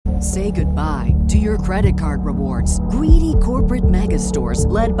Say goodbye to your credit card rewards. Greedy corporate mega stores,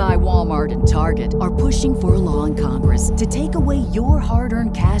 led by Walmart and Target, are pushing for a law in Congress to take away your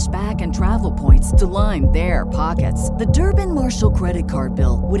hard-earned cash back and travel points to line their pockets. The Durbin-Marshall credit card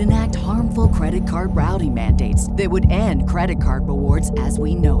bill would enact harmful credit card routing mandates that would end credit card rewards as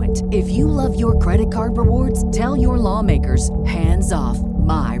we know it. If you love your credit card rewards, tell your lawmakers, hands off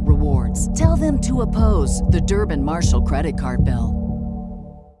my rewards. Tell them to oppose the Durbin-Marshall credit card bill.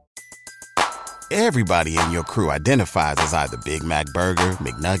 Everybody in your crew identifies as either Big Mac Burger,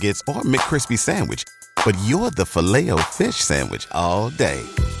 McNuggets, or McCrispy Sandwich. But you're the Filet-O-Fish Sandwich all day.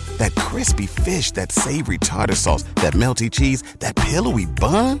 That crispy fish, that savory tartar sauce, that melty cheese, that pillowy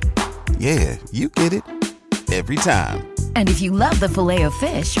bun. Yeah, you get it. Every time. And if you love the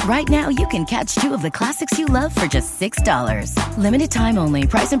Filet-O-Fish, right now you can catch two of the classics you love for just $6. Limited time only.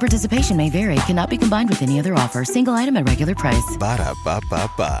 Price and participation may vary. Cannot be combined with any other offer. Single item at regular price.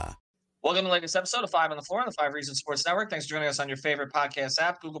 Ba-da-ba-ba-ba. Welcome to the latest episode of Five on the Floor on the Five Reasons Sports Network. Thanks for joining us on your favorite podcast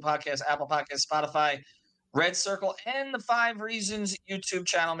app, Google Podcasts, Apple Podcasts, Spotify, Red Circle, and the Five Reasons YouTube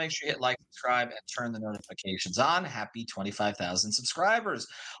channel. Make sure you hit like, subscribe, and turn the notifications on. Happy 25,000 subscribers.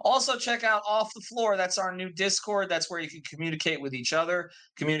 Also, check out Off the Floor. That's our new Discord. That's where you can communicate with each other,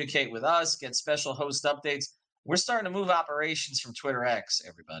 communicate with us, get special host updates. We're starting to move operations from Twitter X,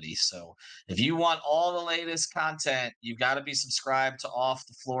 everybody. So if you want all the latest content, you've got to be subscribed to Off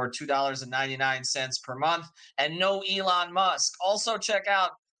the Floor, $2.99 per month, and no Elon Musk. Also, check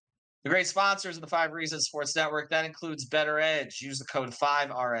out the great sponsors of the Five Reasons Sports Network. That includes Better Edge. Use the code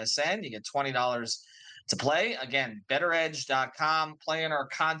 5RSN. You get $20 to play. Again, betteredge.com. Play in our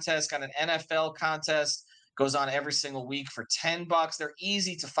contest. Got an NFL contest. Goes on every single week for $10. They're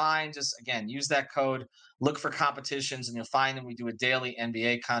easy to find. Just, again, use that code. Look for competitions, and you'll find them. We do a daily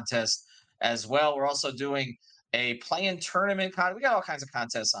NBA contest as well. We're also doing a play-in tournament. We got all kinds of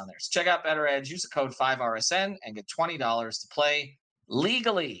contests on there. So check out Better Edge. Use the code 5RSN and get $20 to play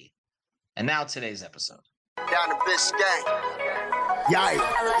legally. And now today's episode. Down the Biscayne.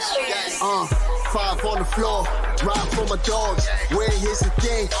 Yikes. Five on the floor. Ride for my dogs. Where here's the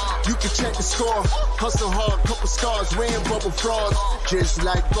thing. You can check the score. Hustle hard, couple scars, wearing bubble frogs. Just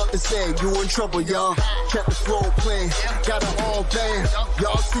like Butler said, you in trouble, y'all. Kept the floor playing. Got it all banned.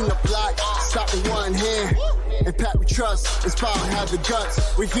 Y'all seen the block. Stop with one hand. And Pat we trust. It's power have the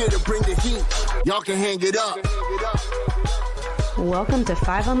guts. We're here to bring the heat. Y'all can hang it up. Welcome to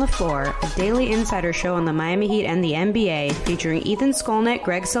Five on the Floor, a daily insider show on the Miami Heat and the NBA, featuring Ethan Skolnick,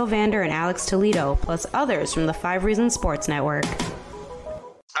 Greg Sylvander, and Alex Toledo, plus others from the Five Reasons Sports Network.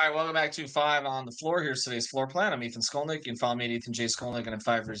 All right, welcome back to Five on the Floor. Here's today's floor plan. I'm Ethan Skolnick. You can follow me at Ethan J. Skolnick and at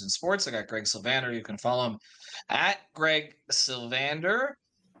Five Reasons Sports. I got Greg Sylvander. You can follow him at Greg Sylvander.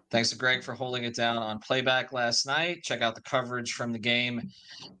 Thanks to Greg for holding it down on playback last night. Check out the coverage from the game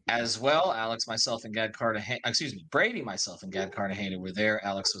as well. Brady, myself, and Gad Cartagena were there.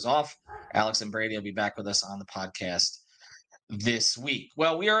 Alex was off. Alex and Brady will be back with us on the podcast this week.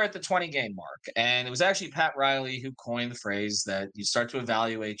 Well, we are at the 20-game mark, and it was actually Pat Riley who coined the phrase that you start to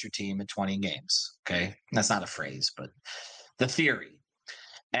evaluate your team at 20 games. Okay? That's not a phrase, but the theory.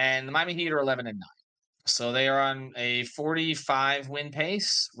 And the Miami Heat are 11-9. So they are on a 45-win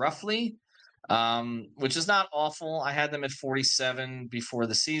pace, roughly, which is not awful. I had them at 47 before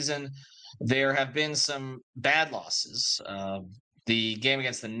the season. There have been some bad losses. The game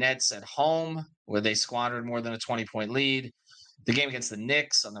against the Nets at home, where they squandered more than a 20-point lead. The game against the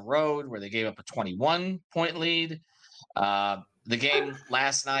Knicks on the road, where they gave up a 21-point lead. The game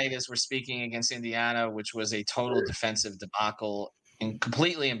last night, as we're speaking, against Indiana, which was a total defensive debacle and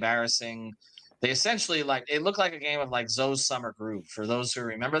completely embarrassing. They essentially it looked like a game of like Zoe's Summer Groove. For those who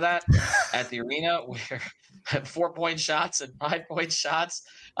remember that at the arena, where 4-point shots and 5-point shots.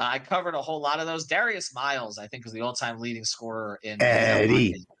 I covered a whole lot of those. Darius Miles, I think, was the all-time leading scorer in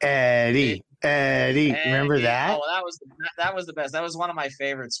Eddie. Remember that? Oh, that was the best. That was one of my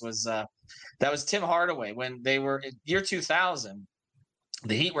favorites. That was Tim Hardaway when they were in year 2000.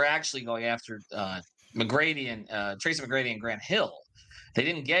 The Heat were actually going after Tracy McGrady and Grant Hill. They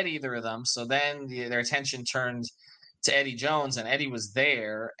didn't get either of them, so then their attention turned to Eddie Jones, and Eddie was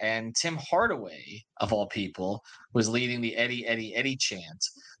there, and Tim Hardaway, of all people, was leading the Eddie, Eddie, Eddie chant.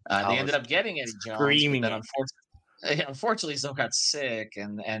 They ended up getting Eddie Jones, screaming. but then unfortunately still got sick,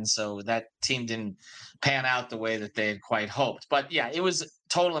 and so that team didn't pan out the way that they had quite hoped. But, yeah, it was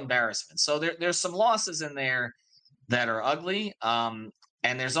total embarrassment. So there's some losses in there that are ugly, and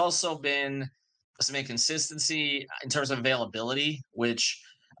there's also been some inconsistency in terms of availability, which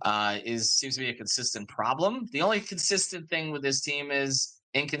seems to be a consistent problem. The only consistent thing with this team is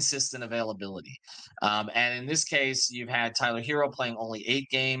inconsistent availability. And in this case, you've had Tyler Hero playing only 8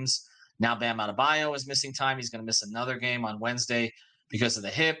 games. Now Bam Adebayo is missing time. He's going to miss another game on Wednesday because of the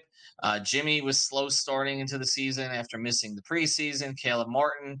hip. Jimmy was slow starting into the season after missing the preseason. Caleb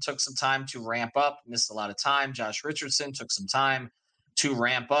Martin took some time to ramp up, missed a lot of time. Josh Richardson took some time to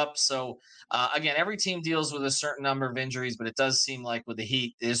ramp up. So, again, every team deals with a certain number of injuries, but it does seem like with the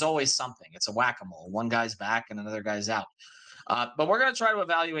Heat, there's always something. It's a whack-a-mole. One guy's back and another guy's out. But we're going to try to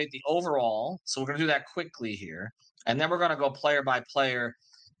evaluate the overall. So we're going to do that quickly here. And then we're going to go player by player.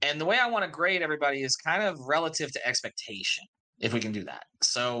 And the way I want to grade everybody is kind of relative to expectation, if we can do that.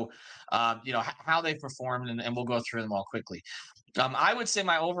 So, how they performed, and we'll go through them all quickly. I would say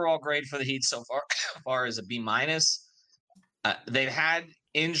my overall grade for the Heat so far is a B-. They've had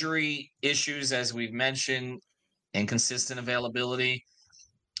injury issues, as we've mentioned, inconsistent availability.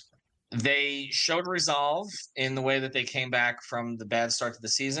 They showed resolve in the way that they came back from the bad start to the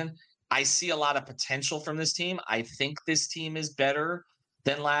season. I see a lot of potential from this team. I think this team is better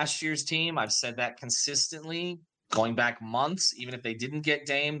than last year's team. I've said that consistently going back months, even if they didn't get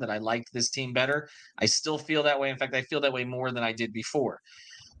Dame, that I liked this team better. I still feel that way. In fact, I feel that way more than I did before.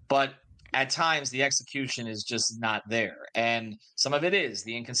 But at times, the execution is just not there. And some of it is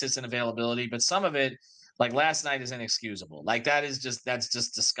the inconsistent availability, but some of it, like last night, is inexcusable. Like that's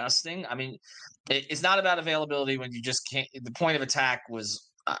just disgusting. I mean, it's not about availability when you just can't. The point of attack was,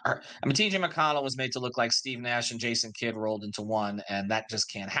 TJ McConnell was made to look like Steve Nash and Jason Kidd rolled into one, and that just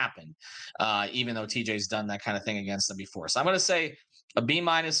can't happen, even though TJ's done that kind of thing against them before. So I'm going to say a B-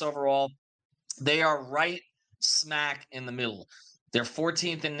 overall. They are right smack in the middle. They're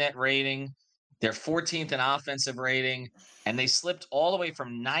 14th in net rating. They're 14th in offensive rating. And they slipped all the way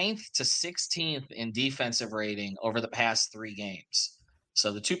from 9th to 16th in defensive rating over the past 3 games.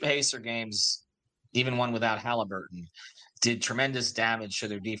 So the 2 Pacer games, even one without Halliburton, did tremendous damage to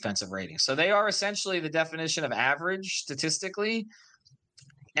their defensive rating. So they are essentially the definition of average statistically.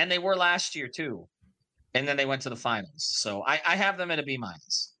 And they were last year too. And then they went to the finals. So I have them at a B-.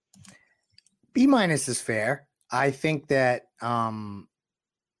 B- is fair. I think that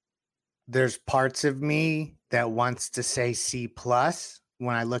there's parts of me that wants to say C+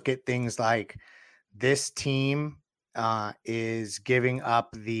 when I look at things like this team is giving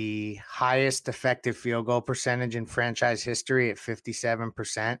up the highest effective field goal percentage in franchise history at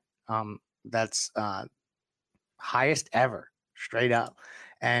 57%. That's highest ever, straight up.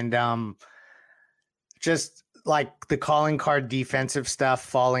 And just like the calling card defensive stuff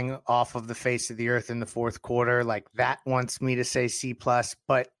falling off of the face of the earth in the fourth quarter, like that wants me to say C+,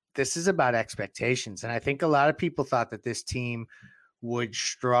 but this is about expectations. And I think a lot of people thought that this team would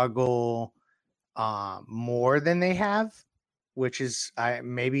struggle more than they have, which is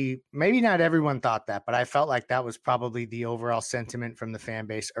maybe not everyone thought that, but I felt like that was probably the overall sentiment from the fan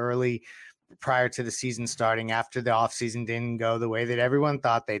base early prior to the season starting, after the offseason didn't go the way that everyone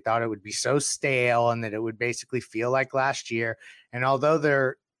thought. They thought it would be so stale and that it would basically feel like last year. And although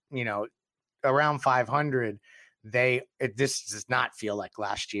they're, around 500, this does not feel like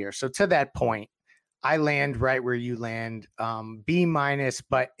last year. So to that point, I land right where you land, B-,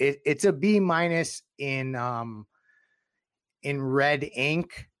 but it's a B- in red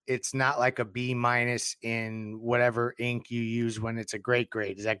ink. It's not like a B- in whatever ink you use when it's a great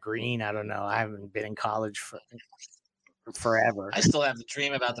grade. Is that green? I don't know. I haven't been in college for forever. I still have the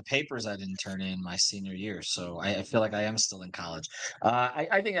dream about the papers I didn't turn in my senior year. So I feel like I am still in college.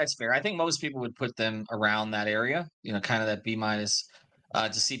 I think that's fair. I think most people would put them around that area, kind of that B-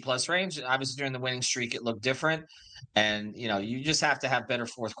 to C+ range. Obviously, during the winning streak, it looked different. And, you just have to have better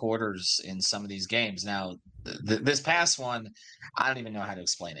fourth quarters in some of these games. Now, this past one, I don't even know how to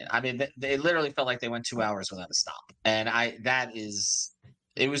explain it. I mean, they literally felt like they went 2 hours without a stop. And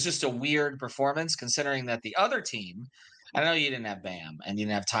it was just a weird performance, considering that the other team, I know you didn't have Bam and you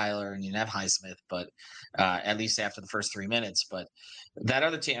didn't have Tyler and you didn't have Highsmith, but at least after the first 3 minutes. But that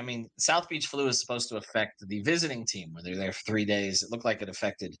other team, South Beach flu is supposed to affect the visiting team when they're there for 3 days. It looked like it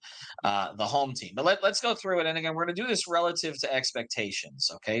affected the home team. But let's go through it. And again, we're going to do this relative to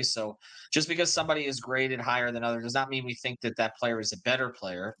expectations. Okay, so just because somebody is graded higher than others does not mean we think that player is a better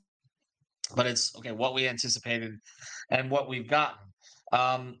player. But it's what we anticipated and what we've gotten.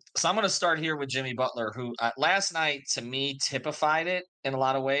 So I'm going to start here with Jimmy Butler, who last night, to me, typified it in a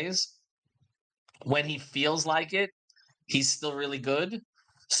lot of ways. When he feels like it, he's still really good.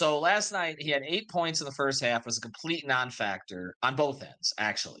 So last night, he had 8 points in the first half, was a complete non-factor on both ends,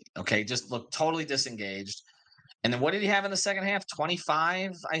 actually. Okay, just looked totally disengaged. And then what did he have in the second half?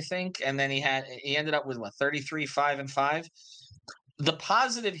 25, I think. And then he ended up with 33, 5, and 5. The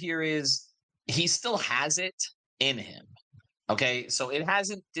positive here is he still has it in him. Okay, so it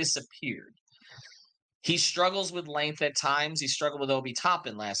hasn't disappeared. He struggles with length at times. He struggled with Obi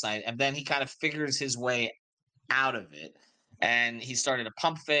Toppin last night, and then he kind of figures his way out of it. And he started to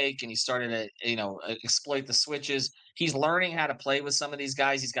pump fake, and he started to, exploit the switches. He's learning how to play with some of these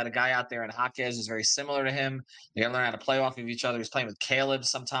guys. He's got a guy out there in Jaquez who's very similar to him. They got to learn how to play off of each other. He's playing with Caleb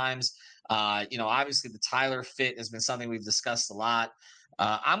sometimes. Obviously the Tyler fit has been something we've discussed a lot.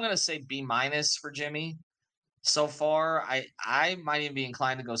 I'm going to say B- for Jimmy. So far, I might even be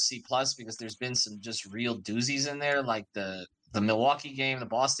inclined to go C+ because there's been some just real doozies in there, like the Milwaukee game, the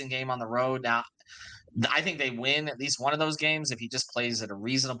Boston game on the road. Now, I think they win at least one of those games if he just plays at a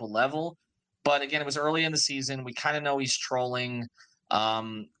reasonable level. But again, it was early in the season. We kind of know he's trolling.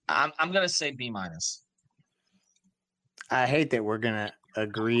 I'm going to say B-. I hate that we're going to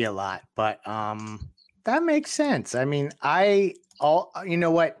agree a lot, but that makes sense. I mean, you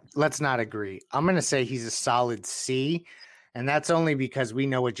know what? Let's not agree. I'm going to say he's a solid C, and that's only because we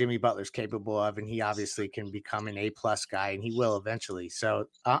know what Jimmy Butler's capable of, and he obviously can become an A+ guy, and he will eventually. So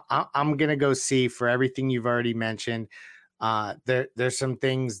I'm going to go C for everything you've already mentioned. There's some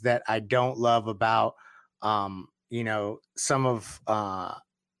things that I don't love about, some of, I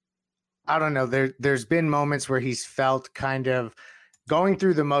don't know. There's been moments where he's felt kind of going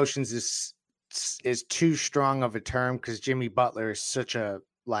through the motions is too strong of a term because Jimmy Butler is such a,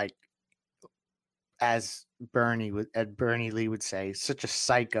 like, as Bernie Lee would say, such a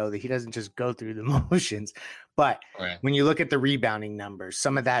psycho that he doesn't just go through the motions. But when you look at the rebounding numbers,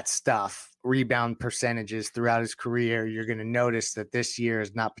 some of that stuff, rebound percentages throughout his career, you're going to notice that this year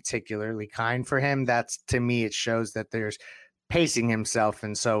is not particularly kind for him. That's, to me, it shows that there's pacing himself.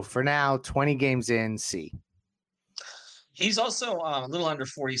 And so for now, 20 games in, C. He's also a little under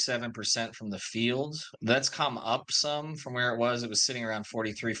 47% from the field. That's come up some from where it was. It was sitting around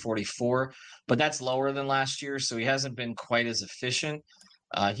 43, 44, but that's lower than last year. So he hasn't been quite as efficient.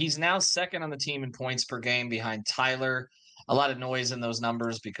 He's now second on the team in points per game behind Tyler. A lot of noise in those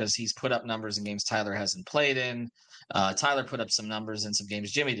numbers because he's put up numbers in games Tyler hasn't played in. Tyler put up some numbers in some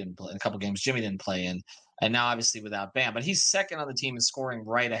games Jimmy didn't play, in a couple games Jimmy didn't play in. And now obviously without Bam, but he's second on the team in scoring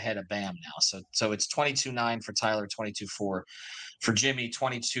right ahead of Bam now. So it's 22-9 for Tyler, 22-4 for Jimmy,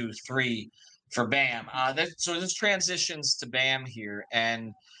 22-3 for Bam. So this transitions to Bam here,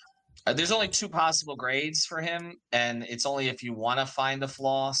 and there's only two possible grades for him, and it's only if you want to find a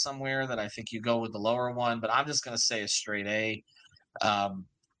flaw somewhere that I think you go with the lower one, but I'm just going to say a straight A.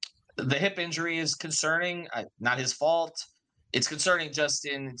 The hip injury is concerning, not his fault. It's concerning it just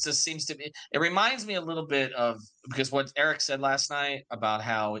seems to be, it reminds me a little bit of, because what Eric said last night about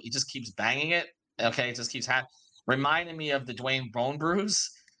how he just keeps banging it. Okay. It just keeps reminding me of the Dwayne bone bruise.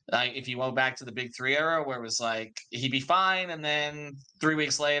 If you go back to the Big Three era where it was like, he'd be fine. And then 3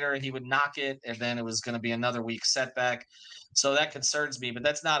 weeks later he would knock it. And then it was going to be another week setback. So that concerns me, but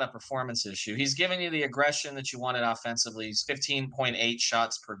that's not a performance issue. He's giving you the aggression that you wanted offensively. He's 15.8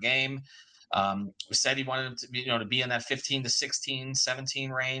 shots per game. We said he wanted him to be in that 15 to 16,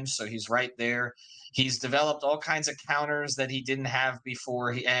 17 range. So he's right there. He's developed all kinds of counters that he didn't have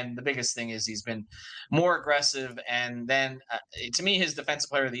before. And the biggest thing is he's been more aggressive. And then to me, his defensive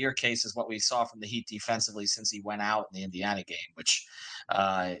player of the year case is what we saw from the Heat defensively since he went out in the Indiana game, which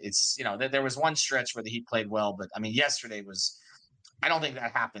there was one stretch where the Heat played well, but I mean, yesterday was, I don't think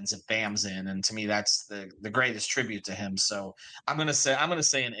that happens if Bam's in. And to me, that's the greatest tribute to him. So I'm going to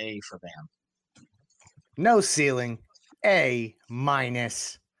say an A for Bam. No ceiling, A-.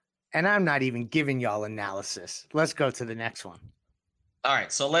 And I'm not even giving y'all analysis. Let's go to the next one. All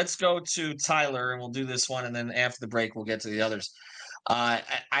right, so let's go to Tyler, and we'll do this one, and then after the break, we'll get to the others. I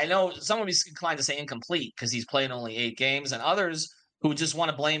know some of you inclined to say incomplete because he's played only 8 games, and others who just want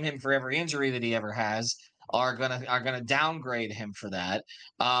to blame him for every injury that he ever has are gonna downgrade him for that.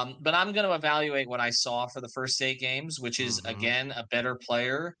 But I'm going to evaluate what I saw for the first 8 games, which is again a better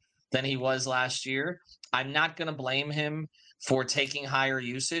player than he was last year. I'm not going to blame him for taking higher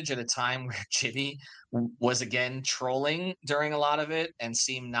usage at a time where Jimmy was again trolling during a lot of it and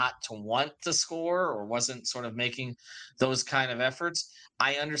seemed not to want to score or wasn't sort of making those kind of efforts.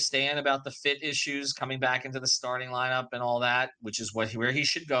 I understand about the fit issues coming back into the starting lineup and all that, which is where he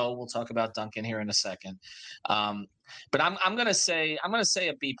should go. We'll talk about Duncan here in a second. But I'm going to say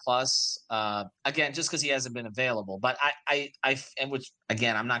a B+, again, just because he hasn't been available. But and which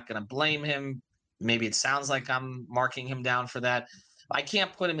again, I'm not going to blame him. Maybe it sounds like I'm marking him down for that. I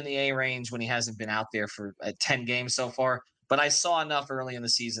can't put him in the A range when he hasn't been out there for 10 games so far. But I saw enough early in the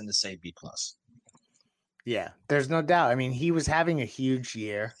season to say B+. Yeah, there's no doubt. I mean, he was having a huge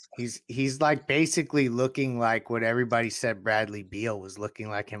year. He's like basically looking like what everybody said Bradley Beal was looking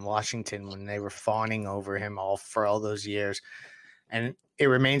like in Washington when they were fawning over him for all those years. And it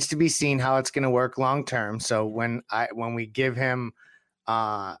remains to be seen how it's going to work long term. So when we give him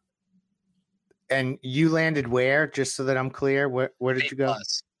and you landed where, just so that I'm clear, where did you go?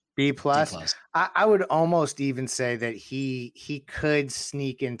 B plus. I would almost even say that he could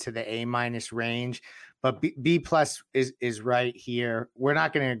sneak into the A- range, but B plus is right here. We're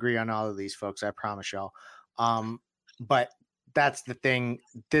not going to agree on all of these, folks. I promise y'all. But that's the thing.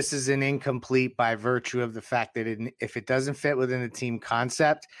 This is an incomplete by virtue of the fact that if it doesn't fit within the team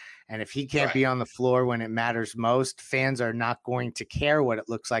concept, and if he can't be on the floor when it matters most, fans are not going to care what it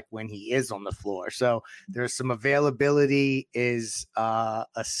looks like when he is on the floor. So there's some availability is a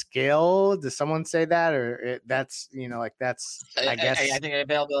skill. Does someone say that? Or that's, I guess. I think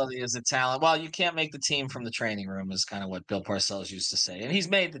availability is a talent. Well, you can't make the team from the training room is kind of what Bill Parcells used to say. And he's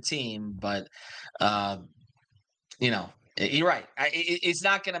made the team, but, you're right. It's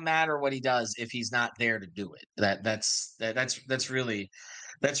not going to matter what he does if he's not there to do it. That's really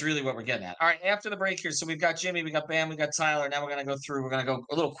what we're getting at. All right, after the break here, so we've got Jimmy, we got Bam, we got Tyler. Now we're going to go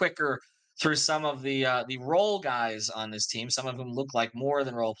a little quicker through some of the role guys on this team. Some of them look like more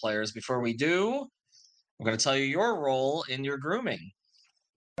than role players. Before we do, we're going to tell you your role in your grooming.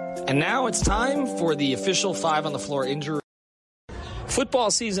 And now it's time for the official 5 on the floor injury. Football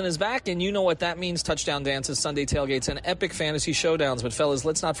season is back, and you know what that means. Touchdown dances, Sunday tailgates, and epic fantasy showdowns. But, fellas,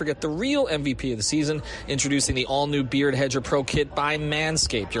 let's not forget the real MVP of the season, introducing the all-new Beard Hedger Pro Kit by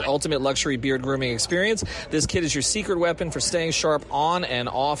Manscaped, your ultimate luxury beard grooming experience. This kit is your secret weapon for staying sharp on and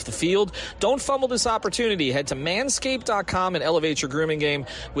off the field. Don't fumble this opportunity. Head to manscaped.com and elevate your grooming game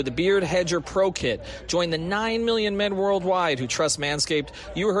with the Beard Hedger Pro Kit. Join the 9 million men worldwide who trust Manscaped.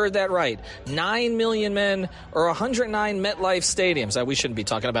 You heard that right. 9 million men or 109 MetLife stadiums. We shouldn't be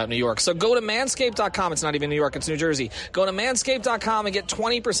talking about New York. So go to manscaped.com. It's not even New York, it's New Jersey. Go to manscaped.com and get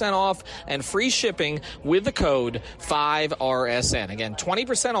 20% off and free shipping with the code 5RSN. Again,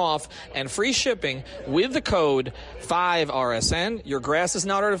 20% off and free shipping with the code 5RSN. Your grass is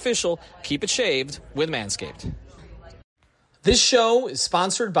not artificial. Keep it shaved with Manscaped. This show is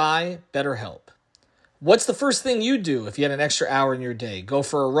sponsored by BetterHelp. What's the first thing you do if you had an extra hour in your day? Go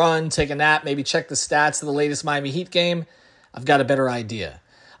for a run, take a nap, maybe check the stats of the latest Miami Heat game? I've got a better idea.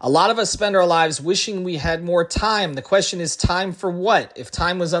 A lot of us spend our lives wishing we had more time. The question is, time for what? If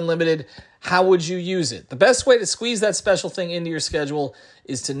time was unlimited, how would you use it? The best way to squeeze that special thing into your schedule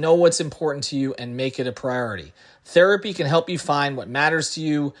is to know what's important to you and make it a priority. Therapy can help you find what matters to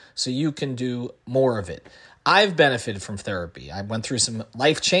you so you can do more of it. I've benefited from therapy. I went through some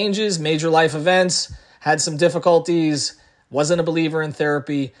life changes, major life events, had some difficulties. Wasn't a believer in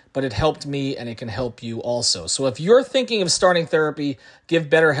therapy, but it helped me and it can help you also. So if you're thinking of starting therapy, give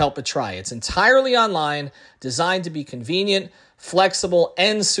BetterHelp a try. It's entirely online, designed to be convenient, flexible,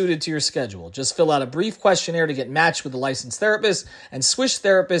 and suited to your schedule. Just fill out a brief questionnaire to get matched with a licensed therapist and switch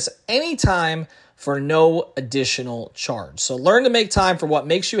therapists anytime for no additional charge. So learn to make time for what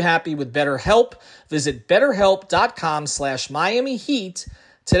makes you happy with BetterHelp. Visit BetterHelp.com/Miami Heat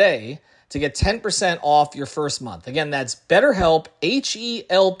today to get 10% off your first month. Again, that's BetterHelp,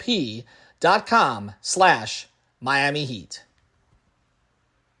 HELP.com/Miami Heat.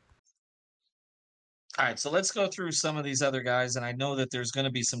 All right, so let's go through some of these other guys, and I know that there's going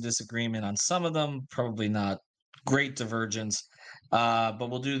to be some disagreement on some of them, probably not great divergence, but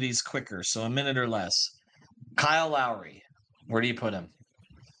we'll do these quicker, so a minute or less. Kyle Lowry, where do you put him?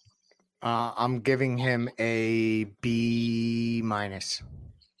 I'm giving him a B-.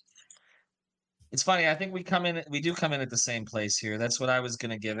 It's funny. I think we do come in at the same place here. That's what I was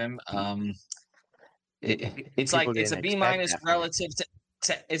going to give him. It's like it's a B- relative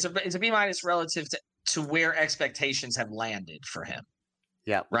it's a B- relative to where expectations have landed for him.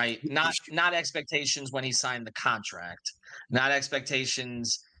 Yeah. Right. Not expectations when he signed the contract, not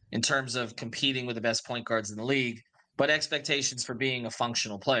expectations in terms of competing with the best point guards in the league, but expectations for being a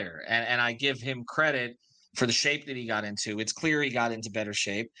functional player. And I give him credit for the shape that he got into. It's clear he got into better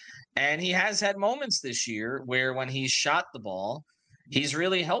shape. And he has had moments this year where when he's shot the ball, he's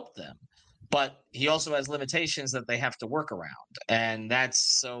really helped them. But he also has limitations that they have to work around. And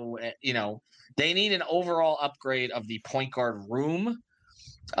that's so, they need an overall upgrade of the point guard room,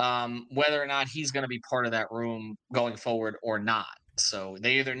 whether or not he's going to be part of that room going forward or not. So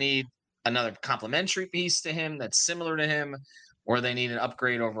they either need another complementary piece to him that's similar to him, or they need an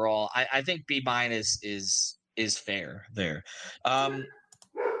upgrade overall. I think B- is fair there.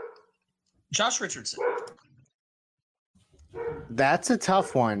 Josh Richardson. That's a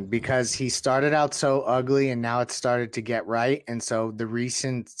tough one because he started out so ugly and now it started to get right. And so the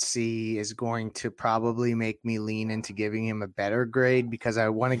recency is going to probably make me lean into giving him a better grade because I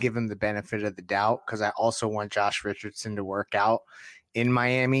want to give him the benefit of the doubt because I also want Josh Richardson to work out in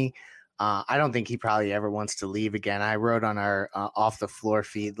Miami. I don't think he probably ever wants to leave again. I wrote on our off the floor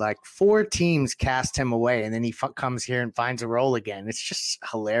feed, like 4 teams cast him away and then he comes here and finds a role again. It's just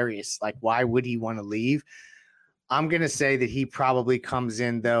hilarious. Like, why would he want to leave? I'm going to say that he probably comes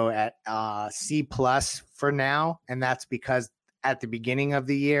in, though, at C+ for now. And that's because at the beginning of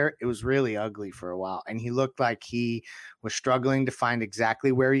the year, it was really ugly for a while. And he looked like he was struggling to find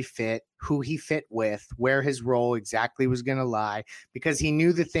exactly where he fit, who he fit with, where his role exactly was going to lie, because he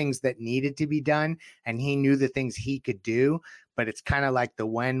knew the things that needed to be done and he knew the things he could do. But it's kind of like the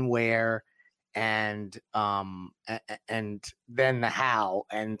when, where, and then the how.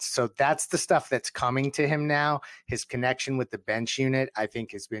 And so that's the stuff that's coming to him now. His connection with the bench unit, I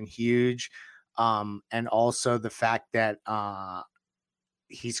think, has been huge. And also the fact that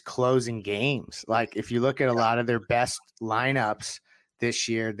he's closing games. Like if you look at a lot of their best lineups this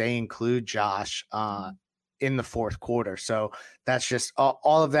year, they include Josh in the fourth quarter. So that's just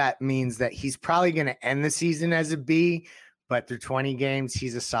all of that means that he's probably going to end the season as a B, but through 20 games,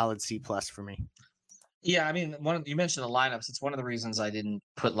 he's a solid C+ for me. Yeah, I mean, you mentioned the lineups. It's one of the reasons I didn't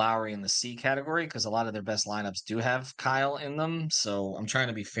put Lowry in the C category because a lot of their best lineups do have Kyle in them. So I'm trying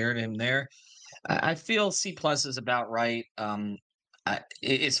to be fair to him there. I feel C+ is about right.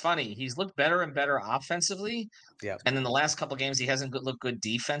 It's funny. He's looked better and better offensively. Yeah. And then the last couple of games, he hasn't looked good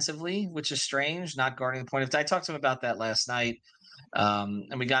defensively, which is strange, not guarding the point of. I talked to him about that last night,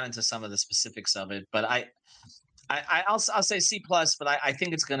 and we got into some of the specifics of it. But I'll say C+, but I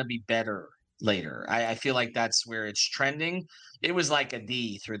think it's going to be better later. I feel like that's where it's trending. It was like a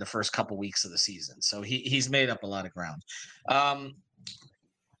D through the first couple weeks of the season, so he's made up a lot of ground.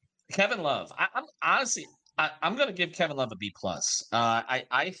 Kevin Love, I'm honestly, I'm going to give Kevin Love a B+.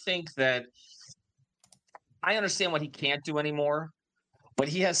 I think that I understand what he can't do anymore, but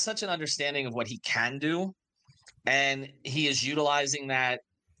he has such an understanding of what he can do, and he is utilizing that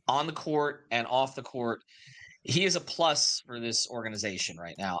on the court and off the court. He is a plus for this organization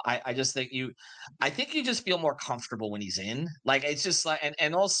right now. I just think you just feel more comfortable when he's in. Like it's just like,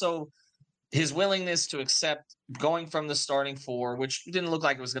 and also his willingness to accept going from the starting 4, which didn't look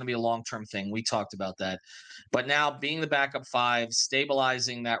like it was going to be a long-term thing. We talked about that, but now being the backup 5,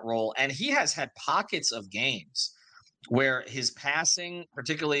 stabilizing that role, and he has had pockets of games where his passing,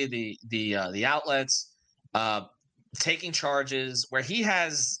 particularly the outlets, taking charges, where he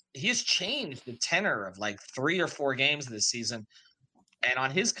has changed the tenor of like 3 or 4 games this season. And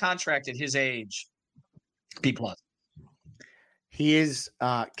on his contract at his age, B+. He is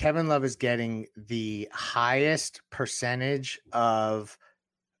Kevin Love is getting the highest percentage of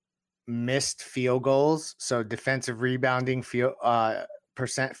missed field goals. So defensive rebounding field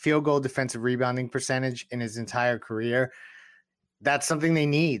goal defensive rebounding percentage in his entire career. That's something they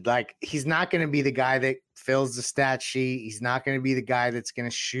need. Like he's not going to be the guy that fills the stat sheet. He's not going to be the guy that's going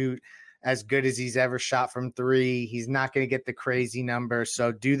to shoot as good as he's ever shot from 3. He's not going to get the crazy number.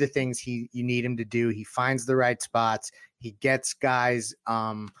 So do the things you need him to do. He finds the right spots. He gets guys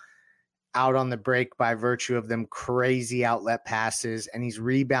out on the break by virtue of them crazy outlet passes, and he's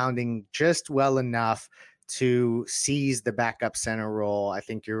rebounding just well enough to seize the backup center role. I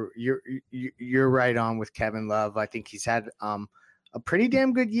think you're right on with Kevin Love. I think he's had a pretty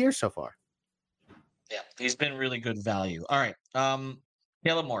damn good year so far. Yeah, he's been really good value. All right.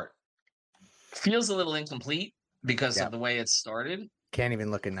 Caleb Martin feels a little incomplete because of the way it started. Can't even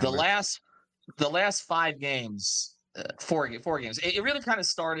look at numbers. The last 5 games, 4 games, it really kind of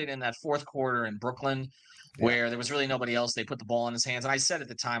started in that fourth quarter in Brooklyn where there was really nobody else. They put the ball in his hands. And I said at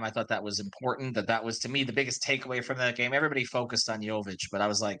the time, I thought that was important, that was, to me, the biggest takeaway from that game. Everybody focused on Jovic, but I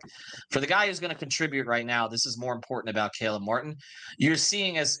was like, for the guy who's going to contribute right now, this is more important about Caleb Martin. You're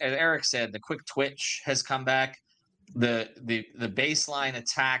seeing, as Eric said, the quick twitch has come back. The baseline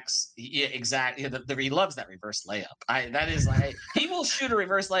attacks, exactly. He loves that reverse layup. That is like, he will shoot a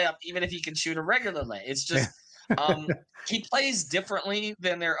reverse layup even if he can shoot a regular layup. It's just he plays differently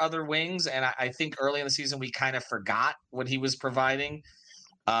than their other wings, and I think early in the season we kind of forgot what he was providing.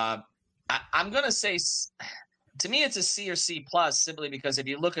 I'm gonna say, to me, it's a C or C+ simply because if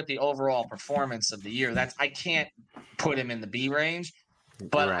you look at the overall performance of the year, I can't put him in the B range,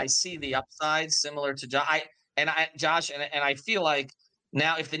 but right. I see the upside similar to Josh, and I feel like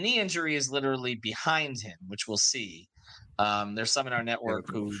now if the knee injury is literally behind him, which we'll see, there's some in our network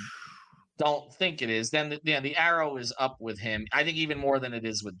who don't think it is, then the arrow is up with him. I think even more than it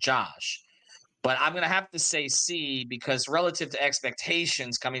is with Josh. But I'm going to have to say C because relative to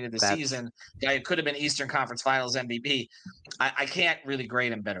expectations coming into the season, guy who could have been Eastern Conference Finals MVP, I can't really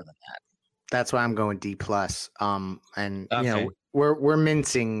grade him better than that. That's why I'm going D+. And you know, we're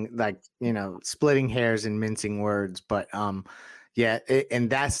mincing, like, you know, splitting hairs and mincing words, but yeah, and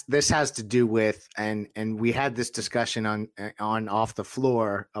this has to do with, and we had this discussion on off the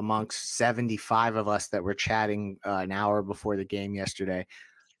floor amongst 75 of us that were chatting an hour before the game yesterday,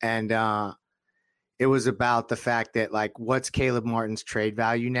 and it was about the fact that, like, what's Caleb Martin's trade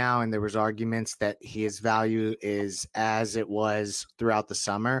value now? And there was arguments that his value is as it was throughout the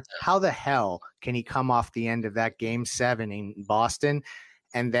summer. How the hell can he come off the end of that Game 7 in Boston,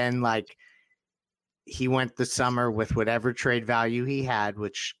 and then, like, he went the summer with whatever trade value he had,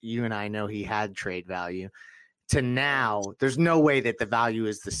 which you and I know he had trade value, to now there's no way that the value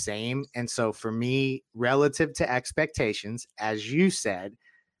is the same. And so for me, relative to expectations, as you said,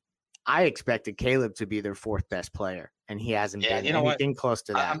 I expected Caleb to be their fourth best player, and he hasn't been anything close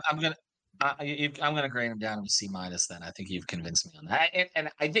to that. I'm gonna grade him down to C-. Then I think you've convinced me on that, and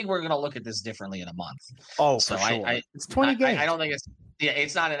I think we're gonna look at this differently in a month. Oh, so for sure. It's 20 games. I don't think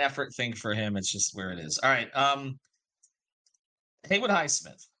it's not an effort thing for him. It's just where it is. All right. Haywood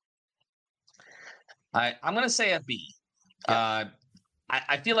Highsmith. I'm gonna say a B. Yeah.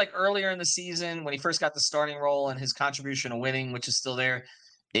 I feel like earlier in the season when he first got the starting role and his contribution to winning, which is still there,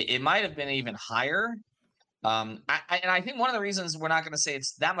 it might have been even higher. I think one of the reasons we're not going to say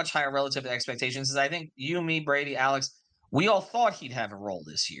it's that much higher relative to expectations is I think you, me, Brady, Alex, we all thought he'd have a role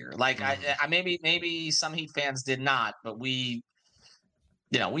this year. Like maybe some Heat fans did not, but we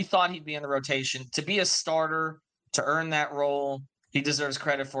thought he'd be in the rotation. To be a starter, to earn that role, he deserves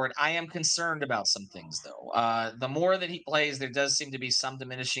credit for it. I am concerned about some things, though. The more that he plays, there does seem to be some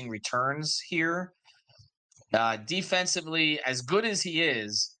diminishing returns here. Defensively, as good as he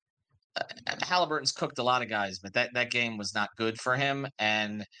is, Halliburton's cooked a lot of guys, but that game was not good for him.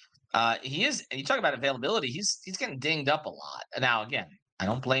 And he is, and you talk about availability, he's getting dinged up a lot. Now, again, I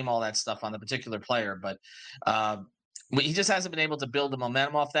don't blame all that stuff on the particular player, but he just hasn't been able to build the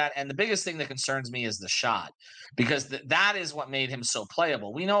momentum off that. And the biggest thing that concerns me is the shot, because that is what made him so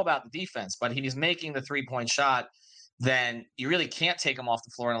playable. We know about the defense, but he's making the 3-point shot. Then you really can't take him off the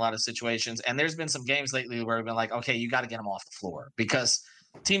floor in a lot of situations. And there's been some games lately where we've been like, okay, you got to get him off the floor because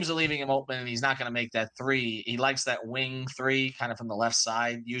teams are leaving him open and he's not going to make that three. He likes that wing three kind of from the left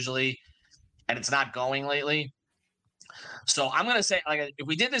side usually, and it's not going lately. So I'm going to say, like, if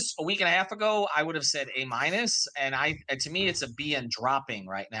we did this a week and a half ago, I would have said A-. And to me, it's a B and dropping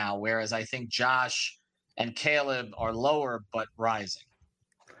right now, whereas I think Josh and Caleb are lower but rising.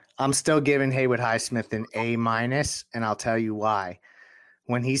 I'm still giving Haywood Highsmith an A-, and I'll tell you why.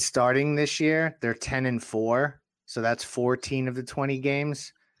 When he's starting this year, they're 10-4, so that's 14 of the 20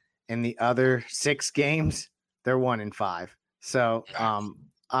 games. In the other 6 games, they're 1-5. So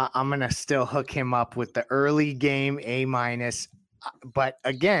I'm gonna still hook him up with the early game A-. But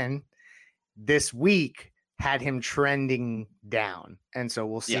again, this week had him trending down, and so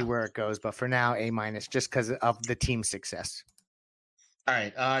we'll see where it goes. But for now, A-, just because of the team success. All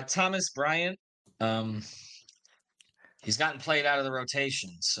right, Thomas Bryant. He's gotten played out of the rotation,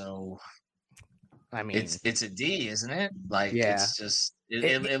 so I mean, it's a D, isn't it? Like, it's just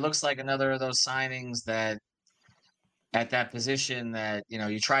it looks like another of those signings that at that position that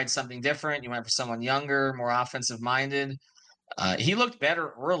you tried something different. You went for someone younger, more offensive minded. He looked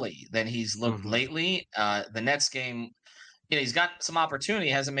better early than he's looked lately. The Nets game. He's got some opportunity,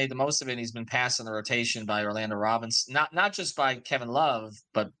 hasn't made the most of it. And he's been passed in the rotation by Orlando Robinson, not just by Kevin Love,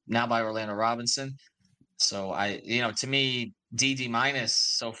 but now by Orlando Robinson. So to me, D-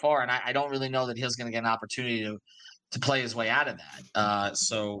 so far, and I don't really know that he's going to get an opportunity to play his way out of that.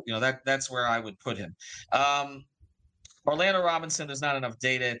 So that's where I would put him. Orlando Robinson, there's not enough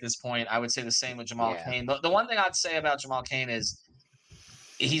data at this point. I would say the same with Jamal Cain. The one thing I'd say about Jamal Cain is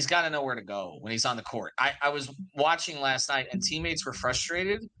he's got to know where to go when he's on the court. I was watching last night, and teammates were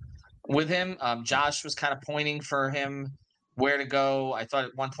frustrated with him. Josh was kind of pointing for him where to go. I thought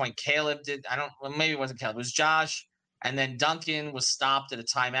at one point Caleb did. Maybe it wasn't Caleb. It was Josh. And then Duncan was stopped at a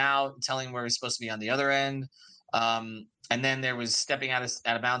timeout, telling him where he's supposed to be on the other end. And then there was stepping out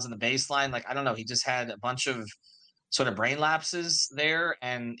of bounds on the baseline. Like, I don't know. He just had a bunch of sort of brain lapses there.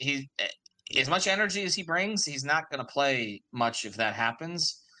 And as much energy as he brings, he's not going to play much if that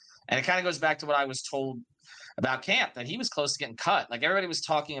happens. And it kind of goes back to what I was told about camp, that he was close to getting cut. Like, everybody was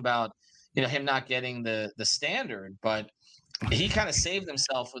talking about, him not getting the standard, but he kind of saved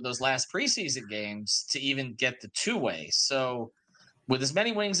himself with those last preseason games to even get the two-way. So with as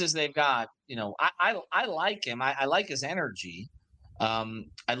many wings as they've got, I like him. I like his energy.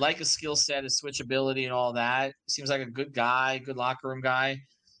 I like his skill set, his switchability, and all that. Seems like a good guy, good locker room guy.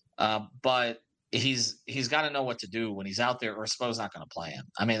 But he's got to know what to do when he's out there, or Spo's not going to play him.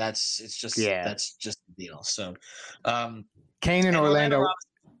 I mean, that's just the deal. So, Kane and Orlando,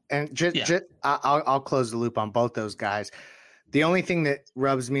 and I'll close the loop on both those guys. The only thing that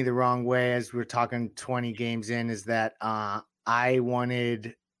rubs me the wrong way as we're talking 20 games in is that I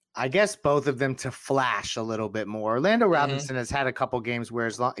wanted, I guess, both of them to flash a little bit more. Orlando Robinson has had a couple games where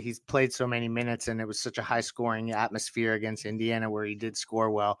he's played so many minutes and it was such a high-scoring atmosphere against Indiana where he did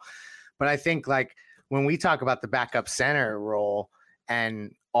score well. But I think, like, when we talk about the backup center role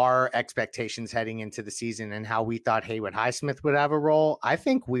and our expectations heading into the season and how we thought Haywood Highsmith would have a role, I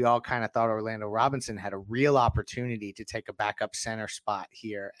think we all kind of thought Orlando Robinson had a real opportunity to take a backup center spot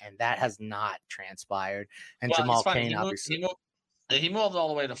here, and that has not transpired. And Jamal Cain, obviously. He moved all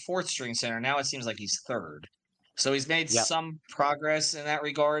the way to fourth string center. Now it seems like he's third. So he's made some progress in that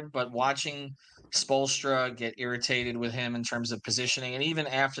regard, but watching Spoelstra get irritated with him in terms of positioning, and even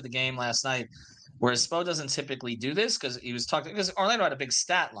after the game last night, whereas Spo doesn't typically do this because Orlando had a big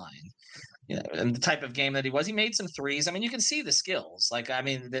stat line, and the type of game that he was. He made some threes. I mean, you can see the skills. Like, I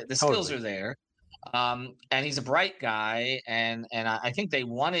mean, the skills are there. And he's a bright guy, and I think they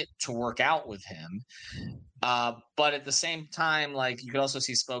want it to work out with him. But at the same time, like, you could also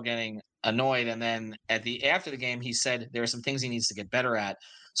see Spo getting annoyed, and then after the game, he said there are some things he needs to get better at.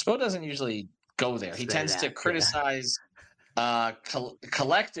 Spo doesn't usually go there. He tends to criticize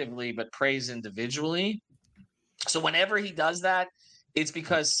collectively, but praise individually. So whenever he does that, it's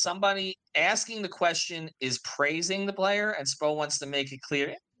because somebody asking the question is praising the player, and Spo wants to make it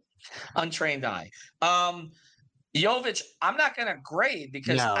clear. Untrained eye. Jovic, I'm not going to grade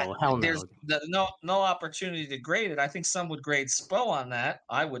because there's no opportunity to grade it. I think some would grade Spo on that.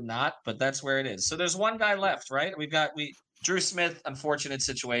 I would not, but that's where it is. So there's one guy left, right? Drew Smith, unfortunate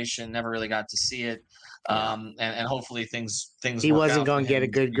situation, never really got to see it. And hopefully things he wasn't going to get a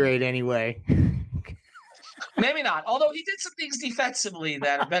good grade anyway. Maybe not. Although he did some things defensively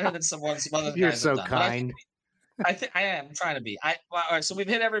that are better than some other guys. You're so kind. I am trying to be. All right, so we've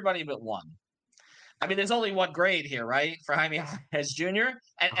hit everybody but one. I mean, there's only one grade here, right, for Jaime Jaquez Jr.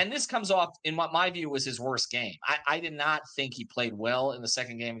 And this comes off in what my view was his worst game. I did not think he played well in the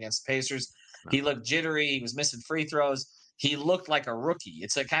second game against the Pacers. He looked jittery. He was missing free throws. He looked like a rookie.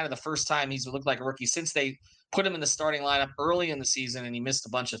 It's kind of the first time he's looked like a rookie since they put him in the starting lineup early in the season, and he missed a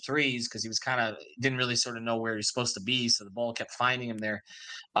bunch of threes because he was didn't really sort of know where he was supposed to be, so the ball kept finding him there.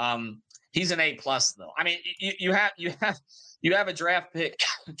 He's an A+ though. I mean, you have a draft pick,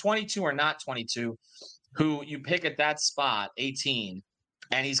 22 or not 22, who you pick at that spot, 18,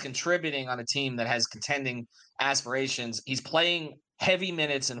 and he's contributing on a team that has contending aspirations. He's playing heavy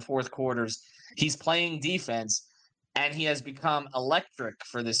minutes in fourth quarters. He's playing defense, and he has become electric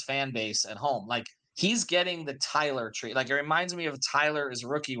for this fan base at home. Like, he's getting the Tyler treat. Like, it reminds me of Tyler as a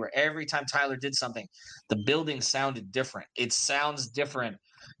rookie, where every time Tyler did something, the building sounded different. It sounds different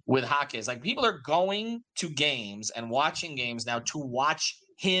with Jaquez. Like, people are going to games and watching games now to watch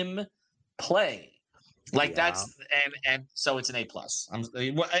him play. Like, that's and so it's an A+.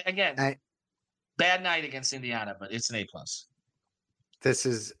 Bad night against Indiana, but it's an A+. This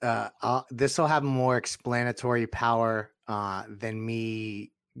is this will have more explanatory power than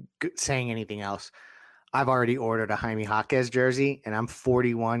me saying anything else. I've already ordered a Jaime Jaquez jersey, and I'm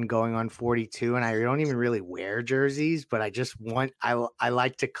 41 going on 42, and I don't even really wear jerseys, but I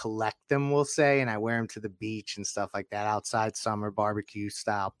like to collect them, we'll say, and I wear them to the beach and stuff like that, outside summer, barbecue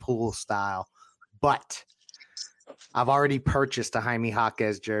style, pool style. But I've already purchased a Jaime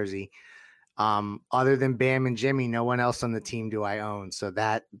Jaquez jersey. Other than Bam and Jimmy, no one else on the team do I own, so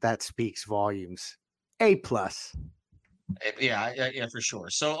that speaks volumes. A+. Yeah, for sure.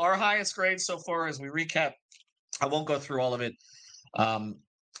 So our highest grade so far, as we recap, I won't go through all of it.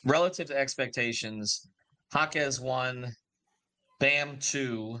 Relative to expectations, Jaquez 1, Bam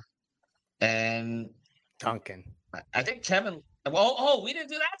 2, and Duncan. I think Kevin. Oh, we didn't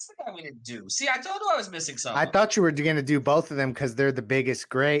do. That's the guy we didn't do. See, I told you I was missing something. I thought you were going to do both of them because they're the biggest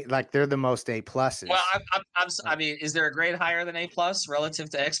grade. Like, they're the most A+. Well, I mean, is there a grade higher than A+ relative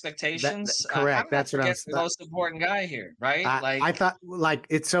to expectations? Correct. That's what I'm the most important guy here, right? I thought, like,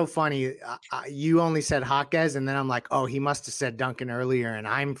 it's so funny. You only said Jaquez, and then I'm like, oh, he must have said Duncan earlier, and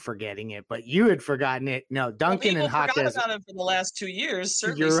I'm forgetting it. But you had forgotten it. No, Duncan and Jaquez. Forgot about him for the last 2 years.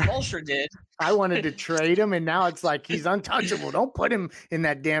 Certainly, Spoelstra did. I wanted to trade him, and now it's like he's untouchable. Don't put him in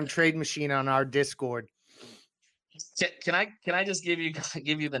that damn trade machine on our Discord. Can I just give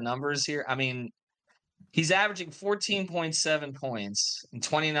you the numbers here? I mean, he's averaging 14.7 points in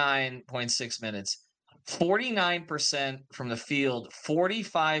 29.6 minutes, 49% from the field,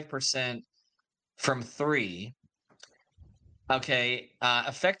 45% from three. Okay,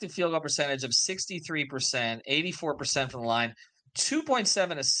 effective field goal percentage of 63%, 84% from the line,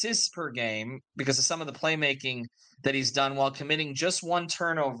 2.7 assists per game because of some of the playmaking that he's done while committing just one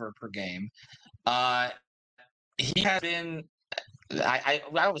turnover per game. He has been. I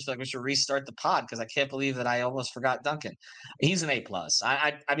almost feel like we should restart the pod because I can't believe that I almost forgot Duncan. He's an A+.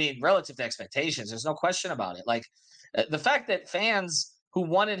 I mean, relative to expectations, there's no question about it. Like the fact that fans who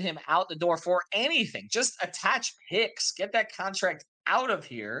wanted him out the door for anything, just attach picks, get that contract out of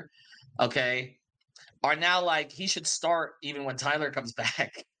here, okay, are now like he should start even when Tyler comes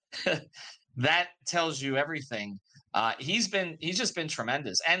back. That tells you everything. He's just been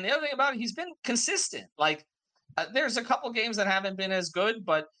tremendous. And the other thing about it, he's been consistent. Like there's a couple games that haven't been as good,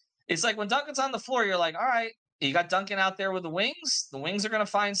 but it's like when Duncan's on the floor, you're like, all right, you got Duncan out there with the wings. The wings are going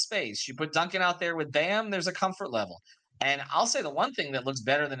to find space. You put Duncan out there with Bam, there's a comfort level. And I'll say the one thing that looks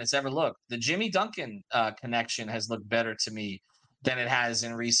better than it's ever looked, the Jimmy Duncan connection has looked better to me than it has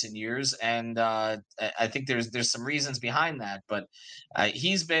in recent years. And I think there's some reasons behind that, but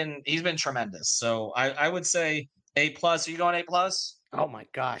he's been tremendous. So I would say A+. Are you going A+? Oh my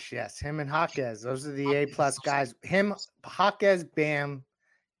gosh, yes. Him and Jaquez. Those are the A+ guys. Him, Jaquez, Bam,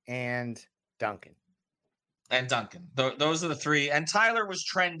 and Duncan. Those are the three. And Tyler was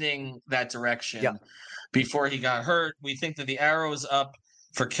trending that direction before he got hurt. We think that the arrow's up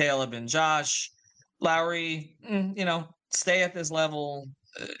for Caleb and Josh. Lowry, stay at this level.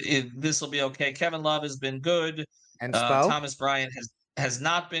 This will be okay. Kevin Love has been good. And Spo? Thomas Bryant has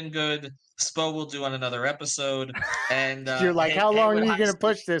not been good. Spo will do on another episode. And you're like, how long are you going to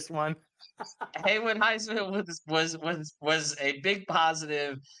push this one? Haywood Highsmith was a big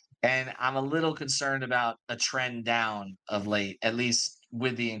positive, and I'm a little concerned about a trend down of late, at least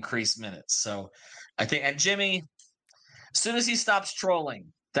with the increased minutes. So I think, and Jimmy, as soon as he stops trolling,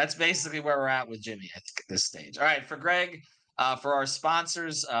 that's basically where we're at with Jimmy, I think, at this stage. All right, for Greg, for our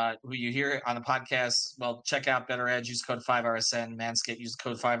sponsors who you hear on the podcast, well, check out Better Edge. Use code 5RSN. Manscaped, use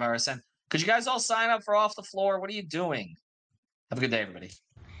code 5RSN. Could you guys all sign up for Off the Floor? What are you doing? Have a good day, everybody.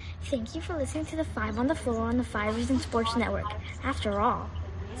 Thank you for listening to the 5 on the Floor on the 5 Reasons Sports Network. After all,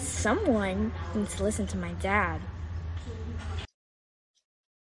 someone needs to listen to my dad.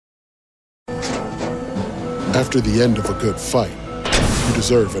 After the end of a good fight, you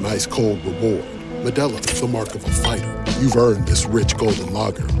deserve an ice-cold reward. Modelo is the mark of a fighter. You've earned this rich golden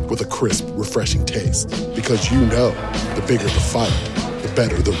lager with a crisp, refreshing taste. Because you know, the bigger the fight, the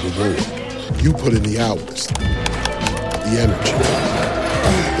better the reward. You put in the hours, the energy,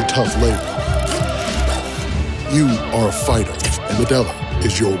 the tough labor. You are a fighter, and Modelo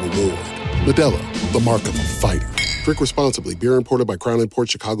is your reward. Modelo, the mark of a fighter. Drink responsibly. Beer imported by Crown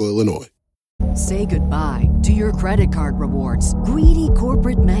Imports, Chicago, Illinois. Say goodbye to your credit card rewards. Greedy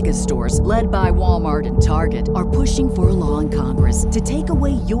corporate mega stores, led by Walmart and Target, are pushing for a law in Congress to take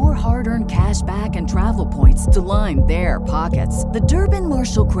away your hard-earned cash back and travel points to line their pockets. The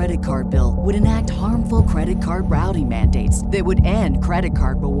Durbin-Marshall credit card bill would enact harmful credit card routing mandates that would end credit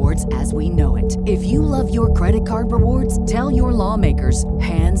card rewards as we know it. If you love your credit card rewards, tell your lawmakers,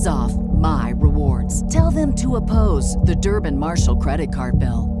 hands off my rewards. Tell them to oppose the Durbin-Marshall credit card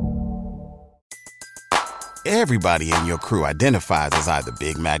bill. Everybody in your crew identifies as either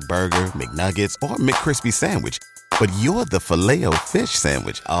Big Mac Burger, McNuggets, or McCrispy Sandwich. But you're the Filet-O-Fish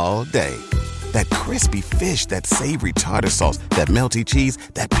Sandwich all day. That crispy fish, that savory tartar sauce, that melty cheese,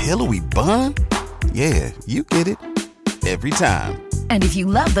 that pillowy bun. Yeah, you get it. Every time. And if you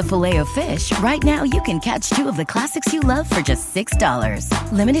love the Filet-O-Fish, right now you can catch 2 of the classics you love for just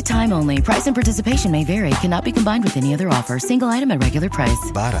 $6. Limited time only. Price and participation may vary. Cannot be combined with any other offer. Single item at regular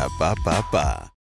price. Ba-da-ba-ba-ba.